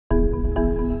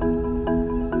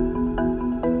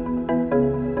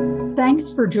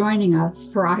Thanks for joining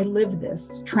us for I Live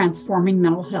This, Transforming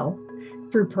Mental Health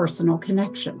Through Personal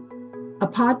Connection, a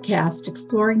podcast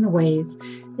exploring the ways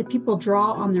that people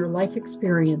draw on their life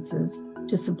experiences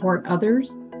to support others,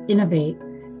 innovate,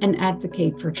 and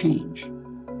advocate for change.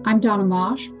 I'm Donna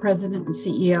MAMH, President and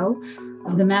CEO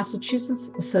of the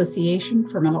Massachusetts Association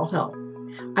for Mental Health.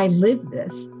 I Live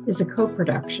This is a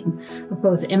co-production of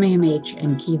both MAMH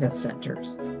and Kiva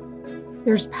centers.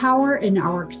 There's power in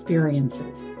our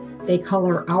experiences. They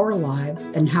color our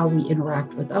lives and how we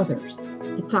interact with others.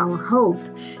 It's our hope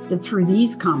that through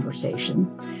these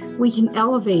conversations, we can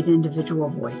elevate individual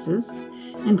voices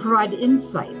and provide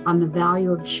insight on the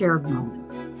value of shared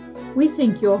moments. We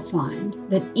think you'll find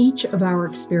that each of our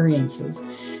experiences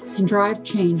can drive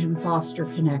change and foster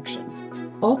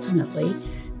connection, ultimately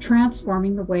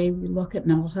transforming the way we look at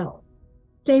mental health.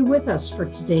 Stay with us for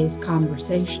today's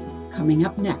conversation, coming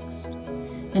up next.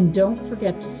 And don't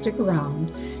forget to stick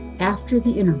around after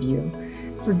the interview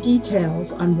for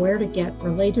details on where to get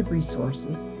related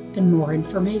resources and more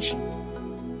information.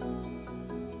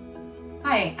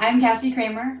 Hi, I'm Cassie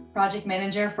Cramer, Project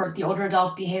Manager for the Older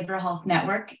Adult Behavioral Health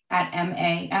Network at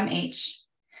MAMH.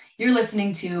 You're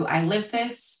listening to I Live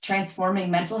This,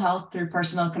 Transforming Mental Health Through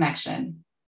Personal Connection.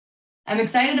 I'm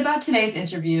excited about today's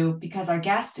interview because our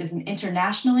guest is an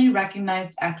internationally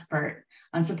recognized expert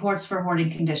on supports for hoarding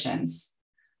conditions,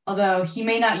 although he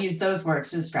may not use those words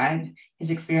to describe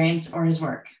his experience or his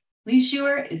work. Lee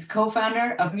Shuer is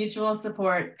co-founder of Mutual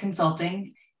Support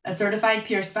Consulting, a certified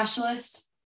peer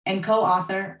specialist, and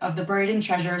co-author of the Buried in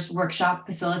Treasures Workshop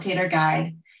Facilitator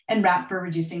Guide and Wrap for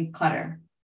Reducing Clutter.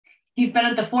 He's been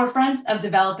at the forefront of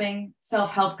developing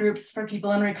self-help groups for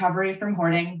people in recovery from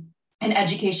hoarding and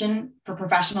education for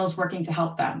professionals working to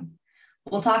help them.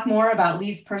 We'll talk more about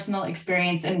Lee's personal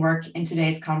experience and work in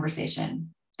today's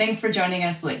conversation. Thanks for joining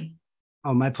us, Lee.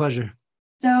 Oh, my pleasure.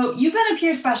 So you've been a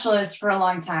peer specialist for a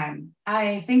long time.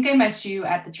 I think I met you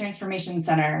at the Transformation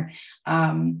Center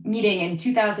meeting in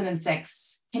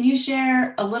 2006. Can you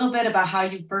share a little bit about how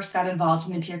you first got involved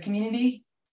in the peer community?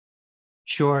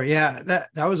 Sure. Yeah,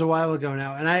 that was a while ago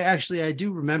now. And I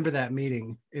do remember that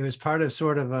meeting. It was part of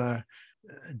sort of a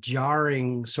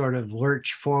jarring sort of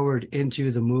lurch forward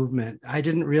into the movement. I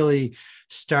didn't really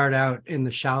start out in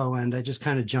the shallow end. I just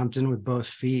kind of jumped in with both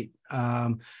feet.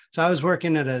 So I was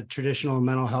working at a traditional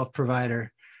mental health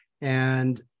provider,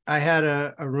 and I had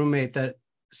a roommate that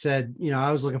said,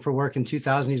 I was looking for work in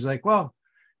 2000. He's like, well,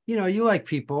 you like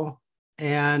people.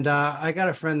 And I got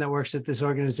a friend that works at this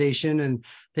organization, and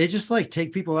they just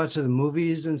take people out to the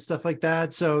movies and stuff like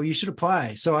that. So you should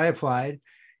apply. So I applied.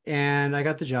 And I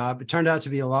got the job. It turned out to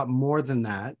be a lot more than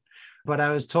that. But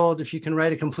I was told if you can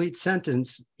write a complete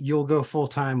sentence, you'll go full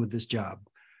time with this job.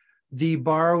 The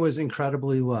bar was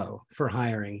incredibly low for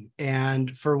hiring.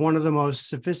 And for one of the most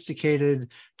sophisticated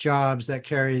jobs that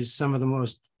carries some of the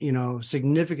most,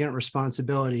 significant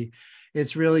responsibility,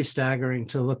 it's really staggering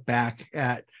to look back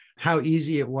at how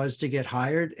easy it was to get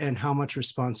hired and how much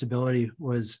responsibility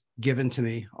was given to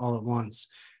me all at once.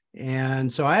 And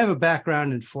so I have a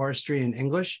background in forestry and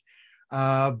English,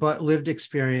 but lived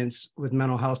experience with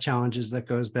mental health challenges that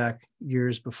goes back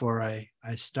years before I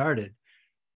started.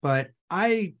 But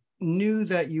I knew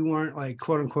that you weren't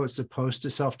quote unquote supposed to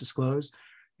self-disclose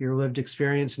your lived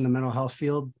experience in the mental health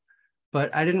field,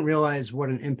 but I didn't realize what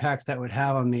an impact that would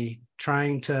have on me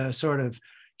trying to sort of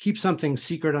keep something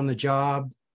secret on the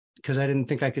job because I didn't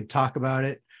think I could talk about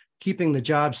it, keeping the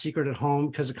job secret at home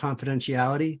because of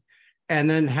confidentiality, and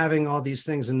then having all these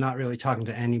things and not really talking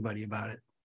to anybody about it.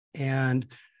 And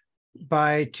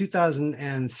by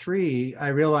 2003, I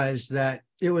realized that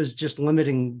it was just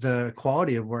limiting the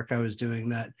quality of work I was doing,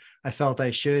 that I felt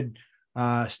I should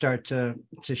start to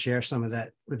share some of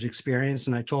that lived experience.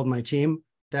 And I told my team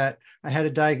that I had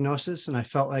a diagnosis and I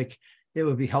felt like it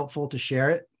would be helpful to share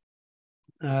it.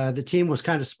 The team was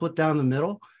kind of split down the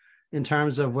middle in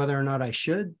terms of whether or not I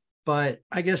should. But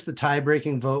I guess the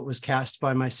tie-breaking vote was cast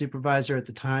by my supervisor at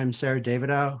the time, Sarah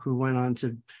Davidow, who went on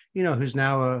to, who's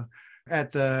now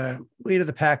at the lead of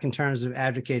the pack in terms of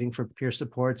advocating for peer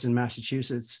supports in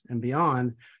Massachusetts and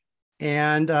beyond.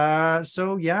 And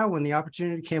when the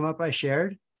opportunity came up, I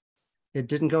shared. It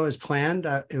didn't go as planned.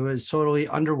 It was totally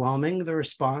underwhelming, the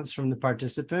response from the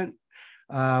participant,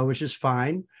 which is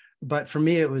fine. But for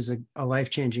me, it was a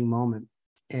life-changing moment.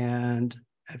 And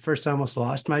at first, I almost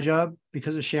lost my job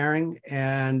because of sharing.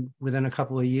 And within a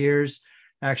couple of years,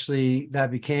 actually, that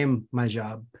became my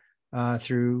job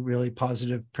through really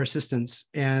positive persistence.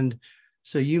 And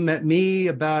so you met me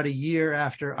about a year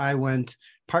after I went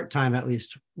part-time, at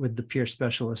least, with the peer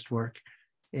specialist work.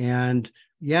 And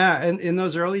in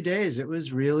those early days, it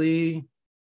was really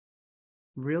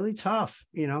really tough.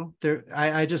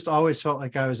 I just always felt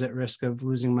like I was at risk of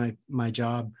losing my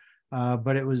job.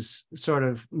 But it was sort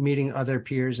of meeting other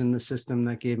peers in the system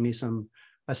that gave me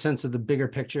a sense of the bigger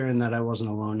picture and that I wasn't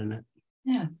alone in it.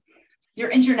 Yeah. You're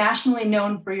internationally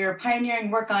known for your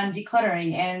pioneering work on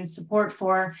decluttering and support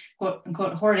for quote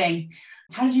unquote hoarding.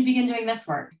 How did you begin doing this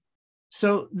work?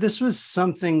 So this was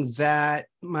something that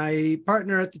my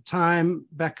partner at the time,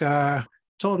 Becca,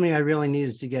 told me I really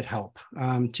needed to get help.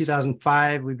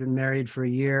 2005, we've been married for a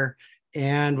year.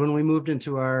 And when we moved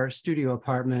into our studio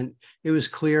apartment, it was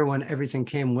clear when everything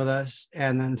came with us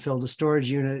and then filled a storage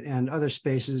unit and other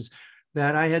spaces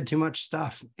that I had too much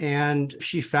stuff. And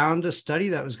she found a study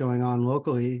that was going on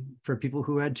locally for people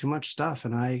who had too much stuff.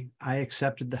 And I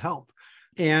accepted the help.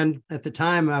 And at the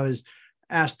time, I was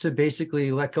asked to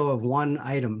basically let go of one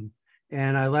item.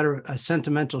 And I let a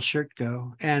sentimental shirt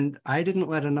go. And I didn't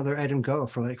let another item go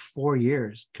for like 4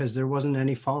 years because there wasn't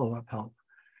any follow-up help.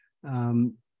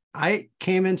 I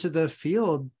came into the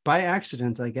field by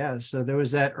accident, I guess. So there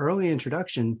was that early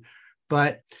introduction,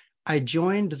 but I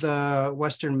joined the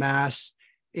Western Mass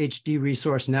HD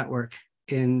Resource Network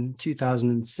in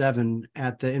 2007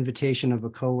 at the invitation of a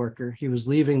coworker. He was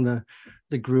leaving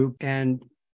the group and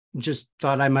just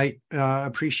thought I might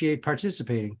appreciate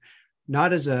participating,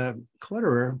 not as a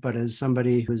clutterer, but as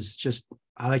somebody who's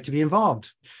I like to be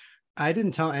involved. I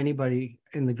didn't tell anybody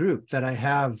in the group that I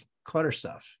have clutter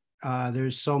stuff.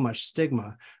 There's so much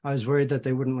stigma. I was worried that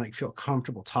they wouldn't feel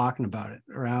comfortable talking about it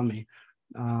around me.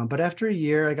 But after a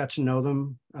year, I got to know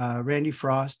them. Randy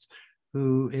Frost,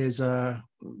 who is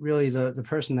really the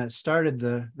person that started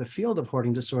the field of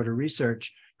hoarding disorder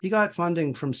research, he got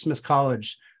funding from Smith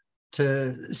College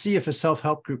to see if a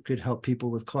self-help group could help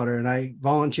people with clutter. And I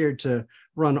volunteered to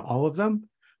run all of them.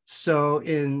 So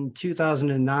in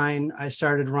 2009, I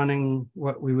started running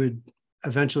what we would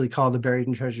eventually call the Buried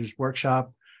in Treasures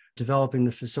Workshop, developing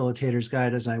the facilitator's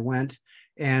guide as I went,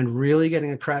 and really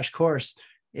getting a crash course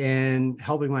in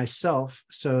helping myself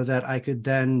so that I could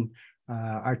then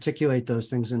articulate those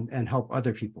things and help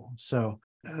other people. So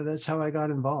that's how I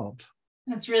got involved.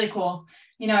 That's really cool.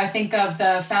 I think of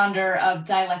the founder of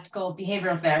dialectical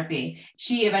behavioral therapy.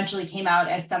 She eventually came out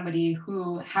as somebody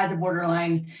who has a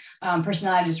borderline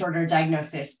personality disorder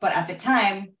diagnosis. But at the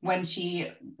time when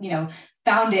she,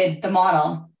 founded the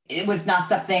model, it was not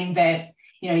something that,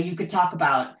 you could talk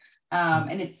about.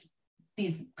 And it's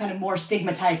these kind of more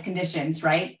stigmatized conditions,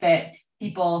 right? That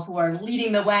people who are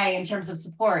leading the way in terms of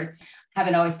supports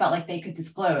haven't always felt like they could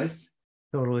disclose.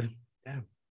 Totally. Yeah.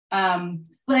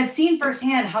 But I've seen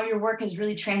firsthand how your work has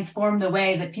really transformed the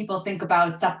way that people think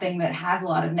about something that has a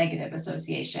lot of negative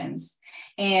associations.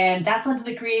 And that's led to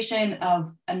the creation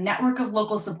of a network of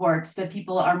local supports that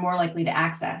people are more likely to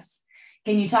access.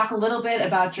 Can you talk a little bit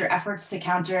about your efforts to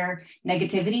counter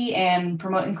negativity and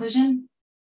promote inclusion?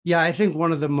 Yeah, I think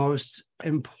one of the most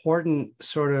important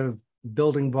sort of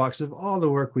building blocks of all the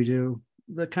work we do,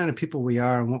 the kind of people we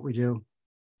are and what we do,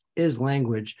 is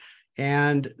language.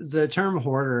 And the term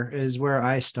hoarder is where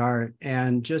I start,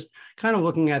 and just kind of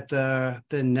looking at the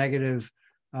negative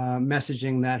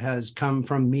messaging that has come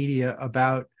from media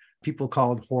about people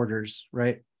called hoarders,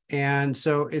 right? And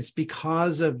so it's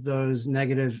because of those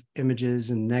negative images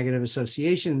and negative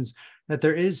associations that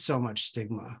there is so much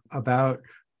stigma about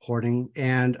hoarding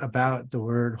and about the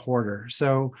word hoarder.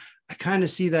 So I kind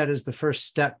of see that as the first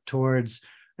step towards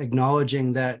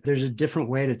acknowledging that there's a different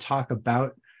way to talk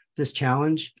about this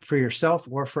challenge for yourself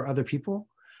or for other people.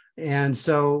 And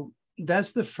so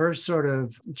that's the first sort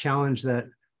of challenge that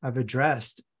I've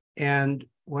addressed. And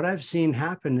what I've seen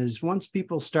happen is once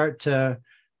people start to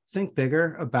think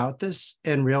bigger about this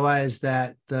and realize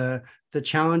that the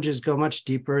challenges go much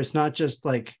deeper. It's not just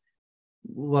like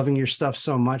loving your stuff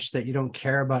so much that you don't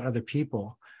care about other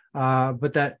people,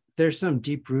 but that there's some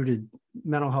deep-rooted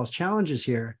mental health challenges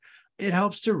here. It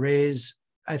helps to raise,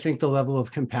 I think, the level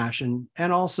of compassion,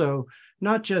 and also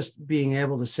not just being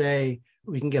able to say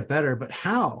we can get better, but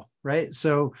how, right?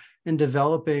 So in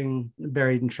developing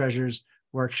Buried in Treasures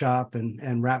Workshop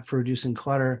and Wrap for Reducing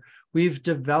Clutter, we've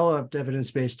developed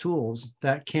evidence-based tools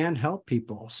that can help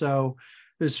people. So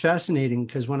it was fascinating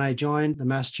because when I joined the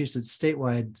Massachusetts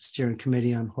statewide steering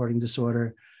committee on hoarding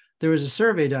disorder, there was a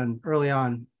survey done early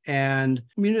on, and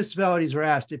municipalities were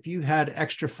asked, if you had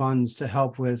extra funds to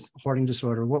help with hoarding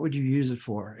disorder, what would you use it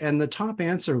for? And the top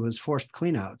answer was forced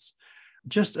cleanouts.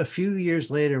 Just a few years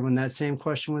later, when that same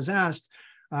question was asked,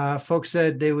 folks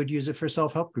said they would use it for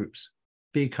self-help groups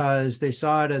because they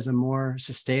saw it as a more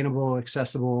sustainable,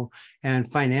 accessible,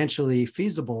 and financially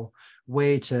feasible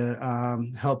way to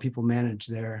help people manage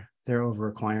their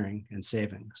over-acquiring and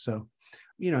saving. So,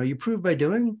 you prove by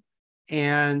doing.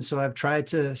 And so I've tried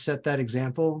to set that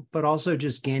example, but also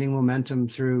just gaining momentum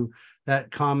through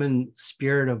that common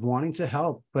spirit of wanting to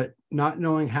help, but not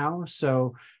knowing how.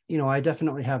 So, I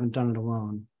definitely haven't done it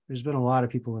alone. There's been a lot of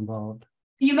people involved.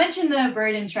 You mentioned the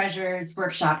Buried in Treasures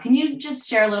workshop. Can you just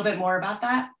share a little bit more about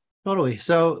that? Totally.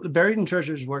 So the Buried in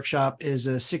Treasures workshop is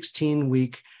a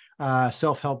 16-week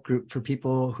self-help group for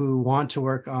people who want to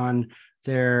work on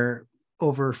their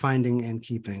over finding and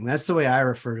keeping. That's the way I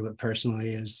refer to it personally,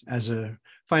 is as a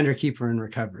finder keeper in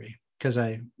recovery, because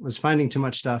I was finding too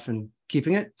much stuff and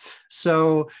keeping it.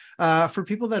 So for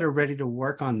people that are ready to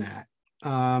work on that,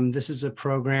 this is a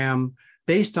program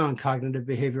based on cognitive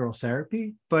behavioral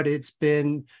therapy, but it's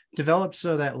been developed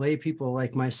so that lay people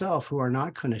like myself who are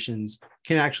not clinicians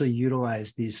can actually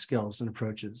utilize these skills and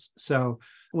approaches. So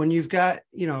when you've got,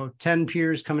 10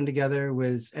 peers coming together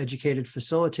with educated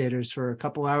facilitators for a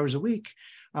couple hours a week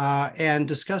and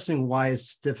discussing why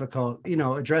it's difficult,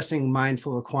 addressing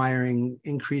mindful acquiring,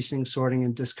 increasing sorting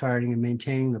and discarding and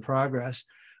maintaining the progress,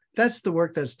 that's the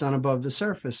work that's done above the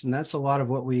surface. And that's a lot of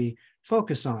what we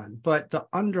focus on. But the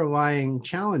underlying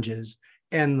challenges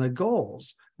and the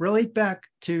goals relate back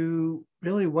to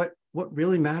really what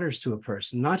really matters to a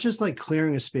person, not just like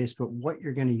clearing a space, but what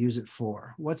you're going to use it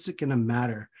for. What's it going to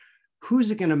matter?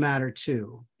 Who's it going to matter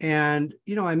to? And,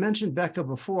 I mentioned Becca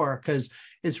before, because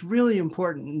it's really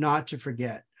important not to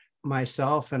forget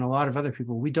myself and a lot of other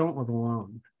people. We don't live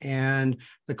alone. And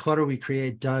the clutter we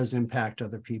create does impact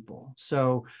other people.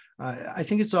 So I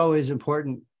think it's always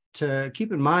important to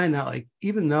keep in mind that, like,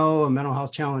 even though a mental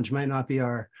health challenge might not be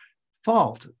our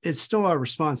fault, it's still our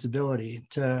responsibility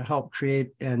to help create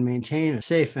and maintain a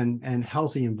safe and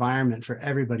healthy environment for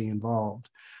everybody involved.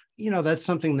 That's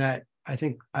something that I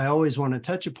think I always want to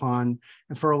touch upon.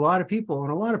 And for a lot of people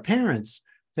and a lot of parents,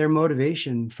 their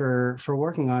motivation for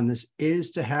working on this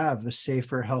is to have a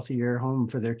safer, healthier home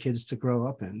for their kids to grow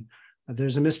up in.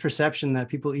 There's a misperception that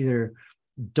people either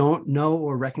don't know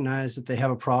or recognize that they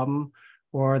have a problem,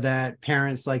 or that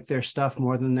parents like their stuff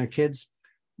more than their kids.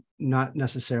 Not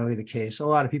necessarily the case. A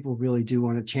lot of people really do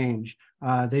want to change.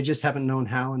 They just haven't known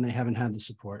how, and they haven't had the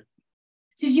support.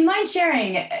 So do you mind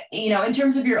sharing, in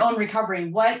terms of your own recovery,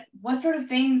 what sort of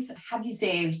things have you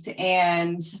saved,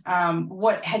 and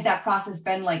what has that process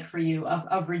been like for you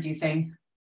of reducing?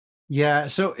 Yeah,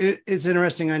 so it's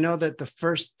interesting. I know that the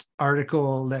first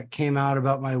article that came out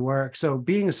about my work, so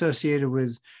being associated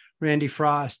with Randy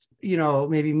Frost,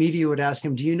 maybe media would ask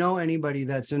him, do you know anybody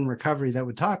that's in recovery that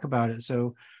would talk about it?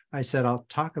 So I said, I'll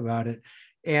talk about it.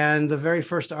 And the very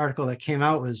first article that came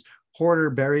out was Hoarder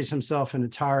Buries Himself in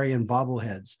Atari and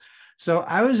Bobbleheads. So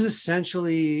I was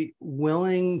essentially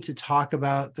willing to talk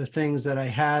about the things that I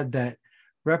had that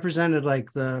represented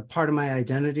like the part of my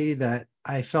identity that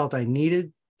I felt I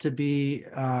needed to be,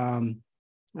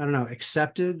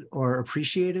 accepted or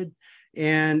appreciated.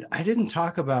 And I didn't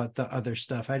talk about the other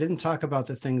stuff. I didn't talk about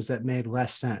the things that made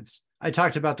less sense. I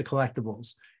talked about the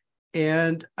collectibles.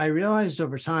 And I realized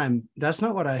over time, that's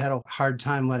not what I had a hard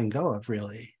time letting go of,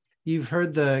 really. You've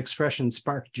heard the expression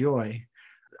spark joy.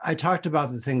 I talked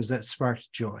about the things that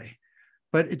sparked joy,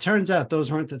 but it turns out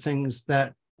those weren't the things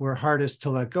that were hardest to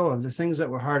let go of. The things that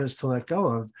were hardest to let go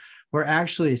of were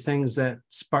actually things that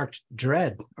sparked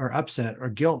dread or upset or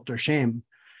guilt or shame.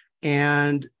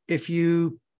 And if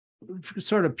you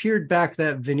sort of peeled back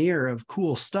that veneer of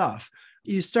cool stuff,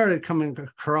 you started coming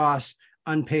across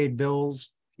unpaid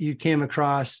bills. You came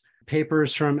across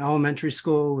papers from elementary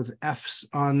school with F's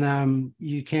on them.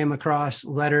 You came across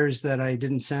letters that I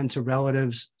didn't send to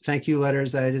relatives, thank you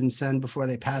letters that I didn't send before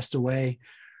they passed away.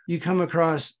 You come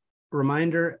across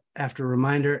reminder after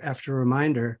reminder after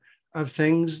reminder of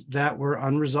things that were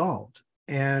unresolved,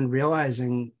 and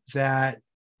realizing that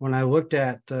when I looked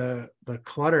at the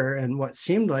clutter and what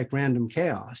seemed like random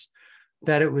chaos,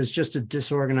 that it was just a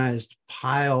disorganized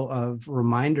pile of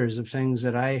reminders of things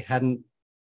that I hadn't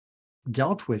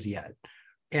dealt with yet.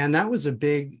 And that was a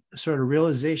big sort of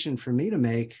realization for me to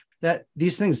make, that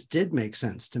these things did make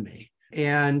sense to me.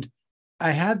 And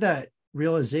I had that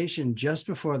realization just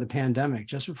before the pandemic,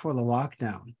 just before the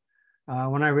lockdown,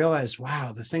 when I realized,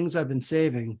 wow, the things I've been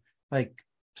saving, like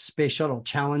Space Shuttle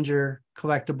Challenger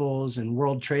collectibles and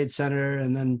World Trade Center,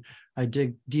 and then I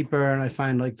dig deeper and I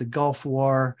find like the Gulf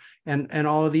War and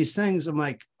all of these things. I'm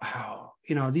like, wow,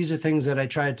 these are things that I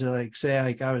tried to like say,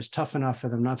 like I was tough enough for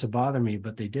them not to bother me,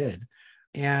 but they did.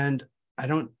 And I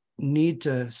don't need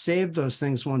to save those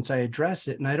things once I address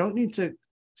it. And I don't need to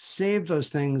save those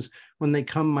things when they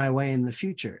come my way in the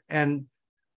future. And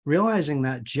realizing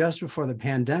that just before the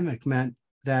pandemic meant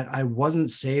that I wasn't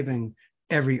saving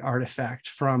every artifact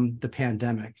from the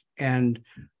pandemic and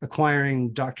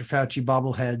acquiring Dr. Fauci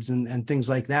bobbleheads and things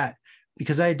like that,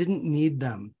 because I didn't need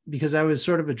them, because I was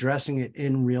sort of addressing it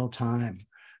in real time.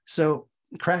 So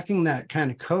cracking that kind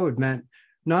of code meant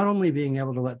not only being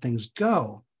able to let things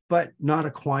go, but not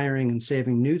acquiring and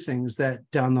saving new things that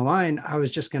down the line I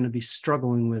was just going to be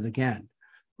struggling with again.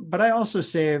 But I also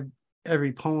saved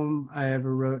every poem I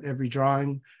ever wrote, every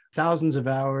drawing, thousands of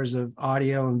hours of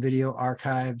audio and video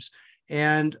archives.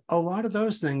 And a lot of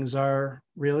those things are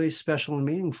really special and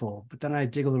meaningful. But then I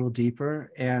dig a little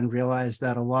deeper and realize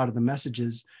that a lot of the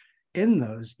messages in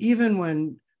those, even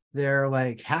when they're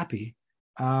like happy,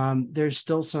 there's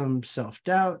still some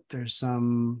self-doubt, there's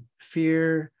some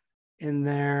fear in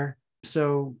there.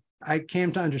 So I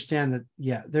came to understand that,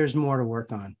 yeah, there's more to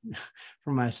work on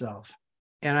for myself.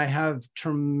 And I have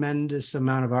tremendous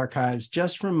amount of archives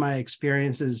just from my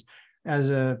experiences as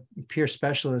a peer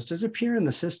specialist, as a peer in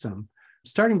the system.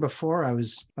 Starting before I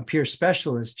was a peer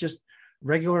specialist, just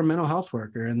regular mental health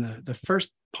worker. And the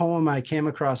first poem I came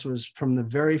across was from the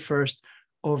very first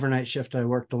overnight shift I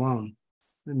worked alone,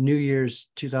 New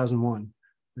Year's 2001,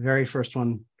 very first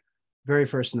one, very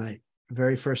first night,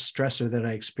 very first stressor that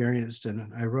I experienced,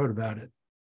 and I wrote about it.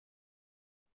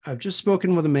 I've just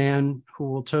spoken with a man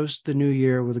who will toast the new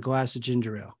year with a glass of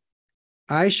ginger ale.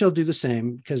 I shall do the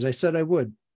same because I said I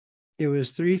would. It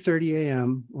was 3:30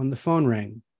 a.m. when the phone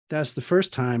rang. That's the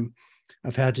first time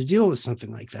I've had to deal with something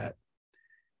like that.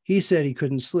 He said he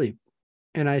couldn't sleep,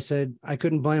 and I said I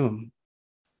couldn't blame him.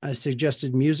 I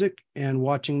suggested music and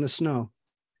watching the snow.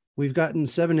 We've gotten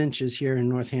 7 inches here in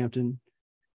Northampton.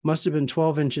 Must have been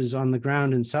 12 inches on the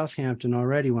ground in Southampton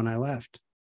already when I left.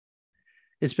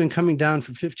 It's been coming down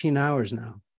for 15 hours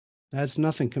now. That's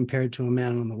nothing compared to a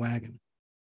man on the wagon.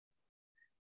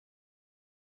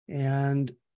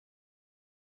 And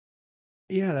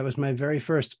yeah, that was my very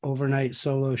first overnight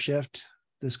solo shift.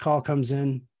 This call comes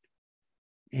in,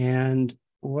 and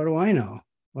what do I know?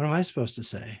 What am I supposed to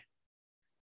say?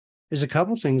 There's a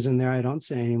couple things in there I don't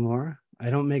say anymore. I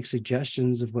don't make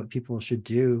suggestions of what people should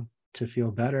do to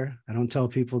feel better. I don't tell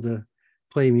people to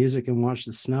play music and watch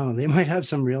the snow. They might have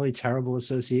some really terrible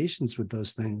associations with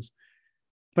those things,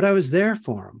 but I was there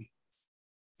for them.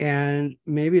 And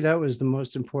maybe that was the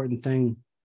most important thing.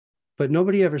 But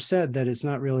nobody ever said that it's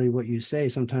not really what you say.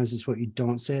 Sometimes it's what you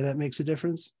don't say that makes a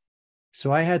difference.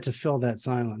 So I had to fill that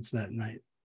silence that night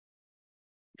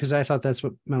because I thought that's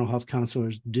what mental health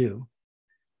counselors do.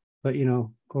 But, you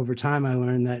know, over time, I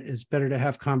learned that it's better to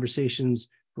have conversations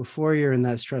before you're in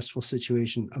that stressful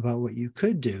situation about what you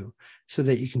could do so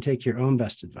that you can take your own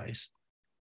best advice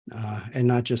and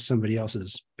not just somebody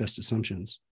else's best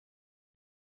assumptions.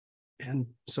 And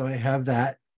so I have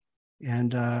that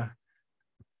and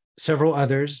several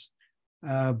others.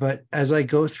 But as I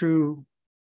go through,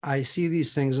 I see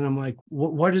these things and I'm like,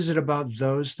 what is it about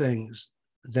those things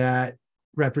that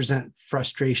represent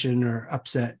frustration or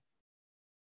upset?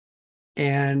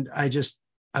 And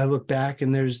I look back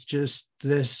and there's just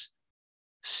this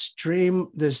stream,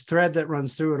 this thread that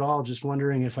runs through it all, just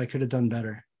wondering if I could have done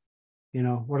better. You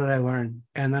know, what did I learn?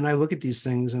 And then I look at these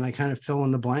things and I kind of fill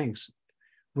in the blanks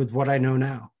with what I know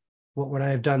now. What would I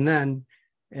have done then?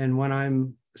 And when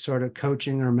I'm sort of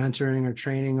coaching or mentoring or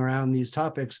training around these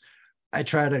topics, I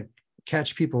try to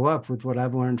catch people up with what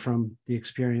I've learned from the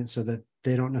experience so that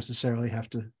they don't necessarily have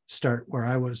to start where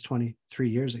I was 23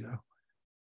 years ago.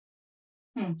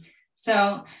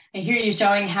 So I hear you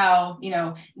showing how, you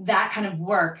know, that kind of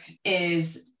work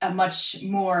is a much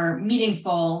more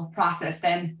meaningful process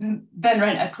than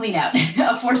a clean out,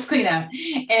 a forced clean out,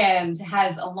 and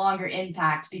has a longer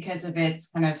impact because of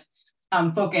its kind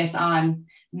of focus on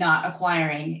not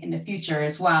acquiring in the future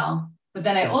as well. But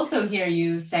then I also hear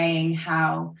you saying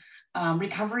how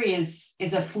recovery is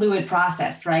a fluid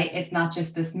process, right? It's not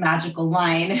just this magical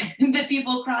line that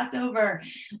people cross over.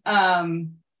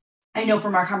 I know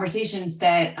from our conversations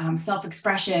that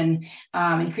self-expression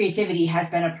and creativity has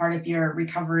been a part of your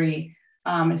recovery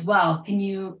as well. Can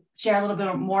you share a little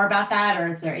bit more about that? Or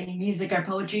is there any music or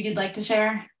poetry you'd like to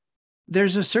share?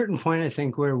 There's a certain point, I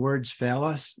think, where words fail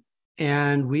us.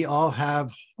 And we all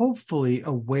have, hopefully,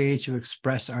 a way to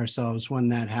express ourselves when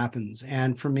that happens.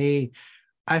 And for me,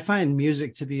 I find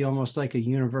music to be almost like a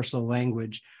universal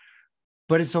language.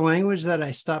 But it's a language that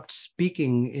I stopped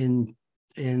speaking in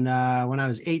when I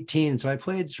was 18. So I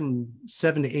played from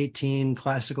 7 to 18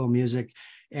 classical music.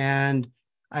 And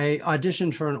I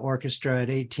auditioned for an orchestra at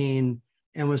 18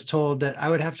 and was told that I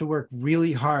would have to work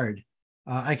really hard.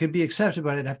 I could be accepted,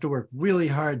 but I'd have to work really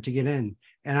hard to get in.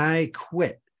 And I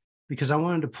quit because I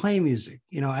wanted to play music.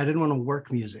 You know, I didn't want to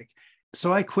work music.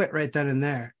 So I quit right then and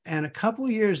there. And a couple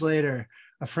of years later,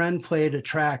 a friend played a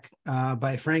track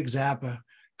by Frank Zappa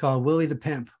called Willie the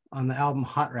Pimp on the album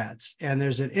Hot Rats. And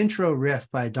there's an intro riff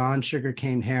by Don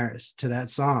Sugarcane Harris to that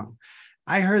song.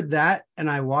 I heard that and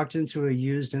I walked into a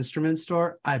used instrument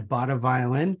store. I bought a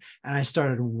violin and I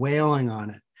started wailing on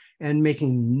it and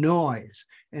making noise.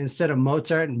 And instead of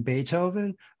Mozart and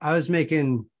Beethoven, I was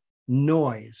making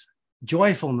noise,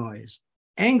 joyful noise,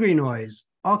 angry noise,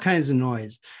 all kinds of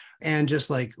noise, and just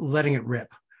like letting it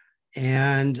rip.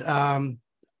 And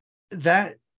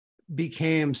that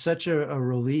became such a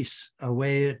release, a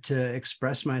way to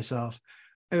express myself.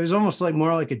 It was almost like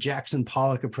more like a Jackson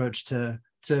Pollock approach to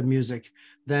music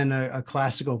than a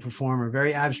classical performer,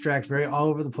 very abstract, very all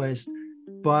over the place.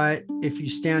 But if you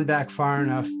stand back far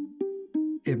enough,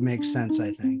 it makes sense,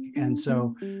 I think. And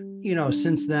so,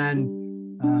 since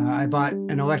then, I bought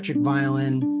an electric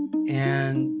violin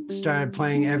and started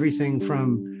playing everything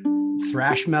from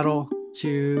thrash metal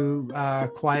to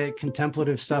quiet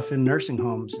contemplative stuff in nursing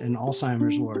homes and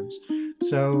Alzheimer's wards.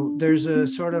 So there's a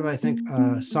sort of, I think,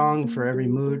 a song for every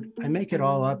mood. I make it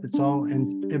all up. It's all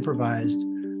improvised.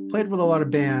 Played with a lot of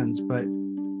bands, but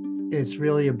it's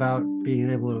really about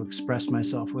being able to express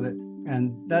myself with it.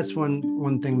 And that's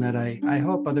one thing that I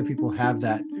hope other people have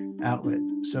that outlet.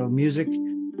 So music,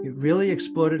 it really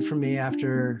exploded for me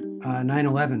after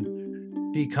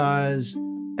 9/11 because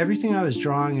everything I was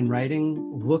drawing and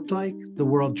writing looked like the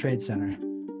World Trade Center.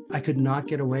 I could not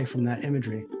get away from that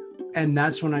imagery. And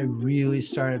that's when I really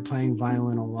started playing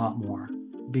violin a lot more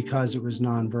because it was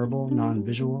nonverbal,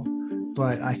 non-visual,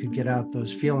 but I could get out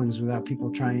those feelings without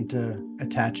people trying to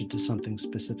attach it to something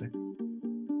specific.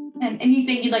 And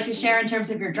anything you'd like to share in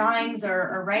terms of your drawings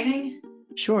or writing?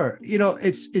 Sure.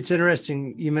 It's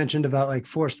interesting. You mentioned about like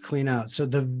forced clean out. So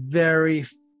the very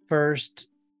first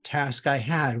task I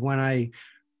had when I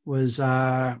was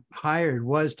hired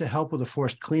was to help with a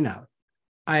forced clean out.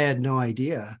 I had no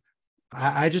idea.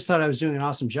 I just thought I was doing an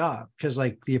awesome job because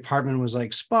like the apartment was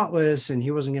like spotless and he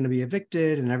wasn't going to be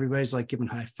evicted and everybody's like giving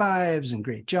high fives and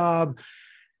great job.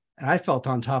 And I felt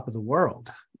on top of the world.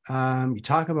 You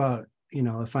talk about,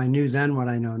 if I knew then what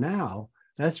I know now,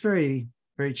 that's very,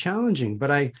 very challenging.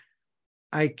 But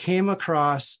I came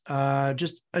across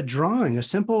just a drawing, a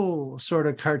simple sort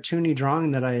of cartoony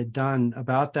drawing that I had done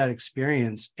about that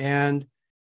experience. And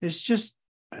it's just,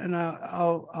 and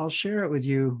I'll share it with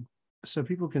you so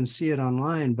people can see it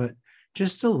online, but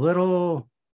just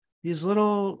these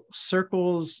little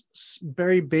circles,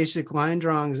 very basic line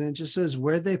drawings. And it just says,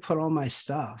 where'd they put all my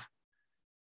stuff?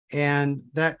 And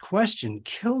that question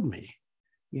killed me,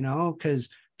 because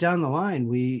down the line,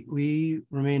 we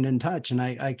remained in touch and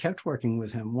I kept working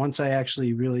with him once I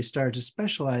actually really started to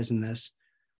specialize in this.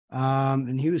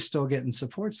 And he was still getting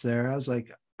supports there. I was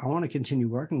like, I want to continue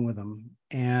working with him.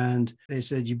 And they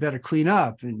said, you better clean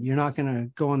up and you're not going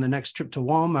to go on the next trip to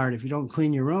Walmart if you don't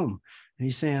clean your room. And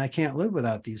he's saying, I can't live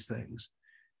without these things.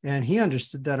 And he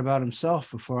understood that about himself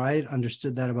before I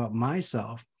understood that about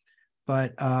myself.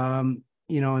 But, and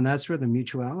that's where the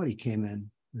mutuality came in,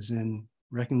 was in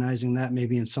recognizing that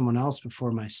maybe in someone else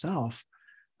before myself.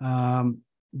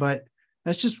 But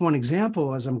that's just one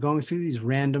example as I'm going through these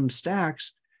random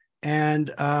stacks.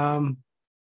 And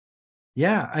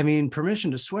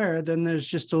permission to swear, then there's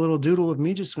just a little doodle of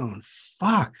me just going,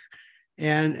 fuck.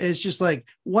 And it's just like,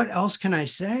 what else can I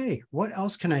say? What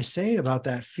else can I say about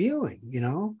that feeling,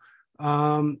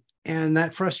 and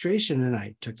that frustration? And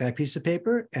I took that piece of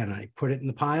paper and I put it in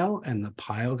the pile and the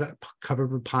pile got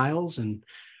covered with piles. And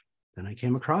then I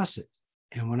came across it.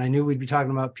 And when I knew we'd be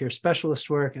talking about peer specialist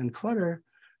work and clutter,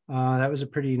 that was a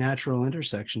pretty natural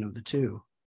intersection of the two.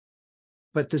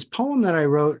 But this poem that I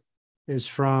wrote is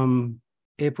from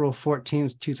April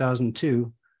 14th,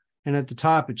 2002. And at the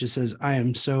top, it just says, I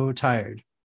am so tired.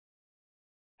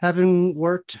 Having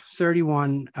worked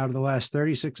 31 out of the last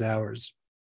 36 hours,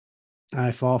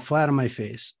 I fall flat on my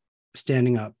face,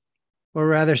 standing up, or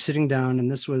rather sitting down. And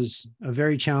this was a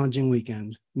very challenging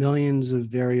weekend. Millions of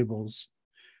variables,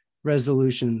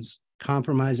 resolutions,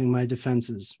 compromising my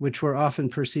defenses, which were often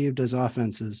perceived as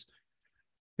offenses.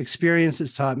 Experience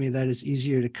has taught me that it's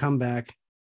easier to come back,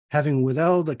 having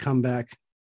withheld a comeback,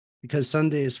 because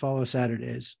Sundays follow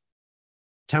Saturdays.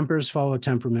 Tempers follow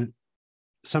temperament.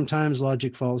 Sometimes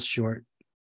logic falls short.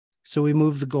 So we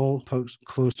move the goal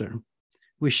closer.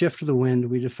 We shift the wind.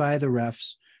 We defy the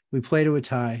refs. We play to a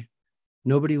tie.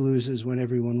 Nobody loses when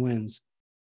everyone wins.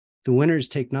 The winners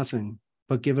take nothing,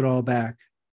 but give it all back.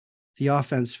 The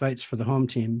offense fights for the home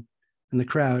team, and the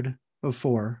crowd of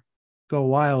 4 go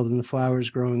wild in the flowers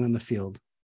growing on the field.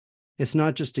 It's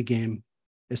not just a game.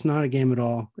 It's not a game at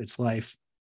all. It's life,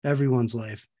 everyone's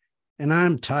life. And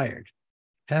I'm tired.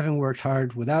 Having worked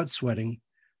hard without sweating,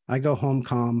 I go home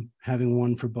calm, having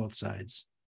won for both sides.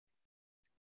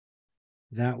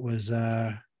 that was,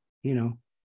 after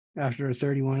a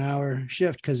 31-hour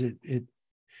shift, because it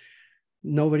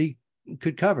nobody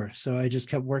could cover. So I just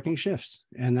kept working shifts.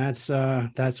 And that's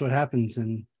what happens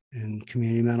in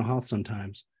community mental health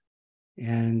sometimes.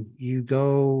 And you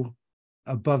go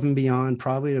above and beyond,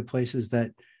 probably to places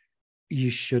that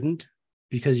you shouldn't,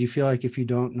 because you feel like if you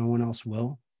don't, no one else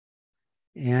will.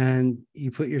 And you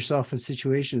put yourself in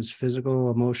situations, physical,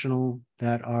 emotional,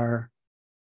 that are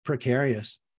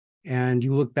precarious. And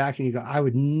you look back and you go, I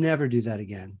would never do that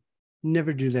again.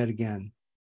 Never do that again.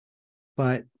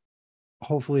 But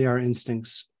hopefully our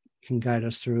instincts can guide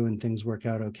us through and things work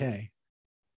out okay.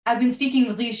 I've been speaking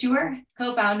with Lee Shuer,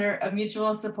 co-founder of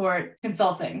Mutual Support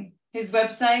Consulting. His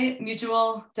website,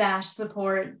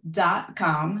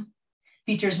 mutual-support.com,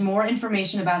 features more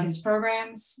information about his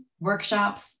programs,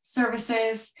 workshops,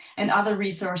 services, and other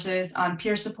resources on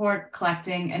peer support,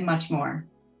 collecting, and much more.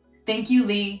 Thank you,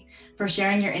 Lee, for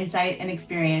sharing your insight and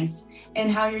experience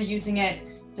and how you're using it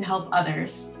to help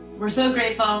others. We're so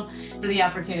grateful for the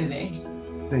opportunity.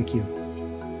 Thank you.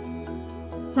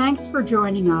 Thanks for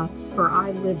joining us for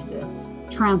I Live This,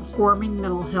 Transforming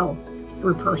Mental Health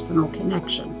Through Personal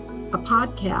Connection, a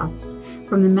podcast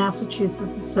from the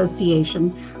Massachusetts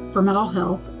Association for Mental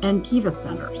Health and Kiva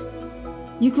Centers.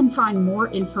 You can find more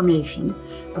information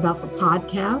about the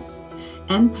podcast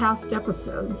and past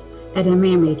episodes at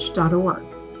MAMH.org.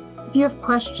 If you have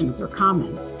questions or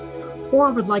comments,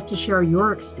 or would like to share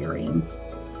your experience,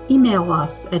 email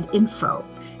us at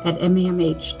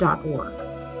info@mamh.org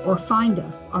or find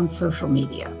us on social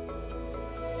media.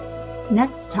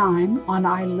 Next time on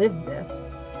I Live This,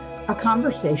 a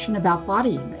conversation about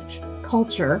body image,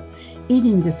 culture,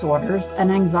 eating disorders,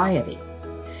 and anxiety.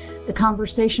 The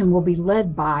conversation will be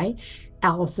led by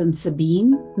Allison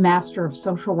Sabine, Master of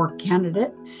Social Work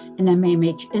candidate and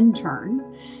MAMH intern,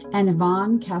 and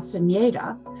Yvonne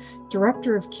Castaneda,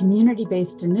 Director of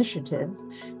Community-Based Initiatives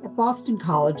at Boston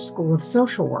College School of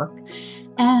Social Work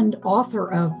and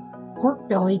author of Pork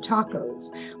Belly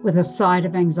Tacos with a Side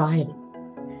of Anxiety.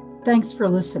 Thanks for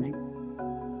listening.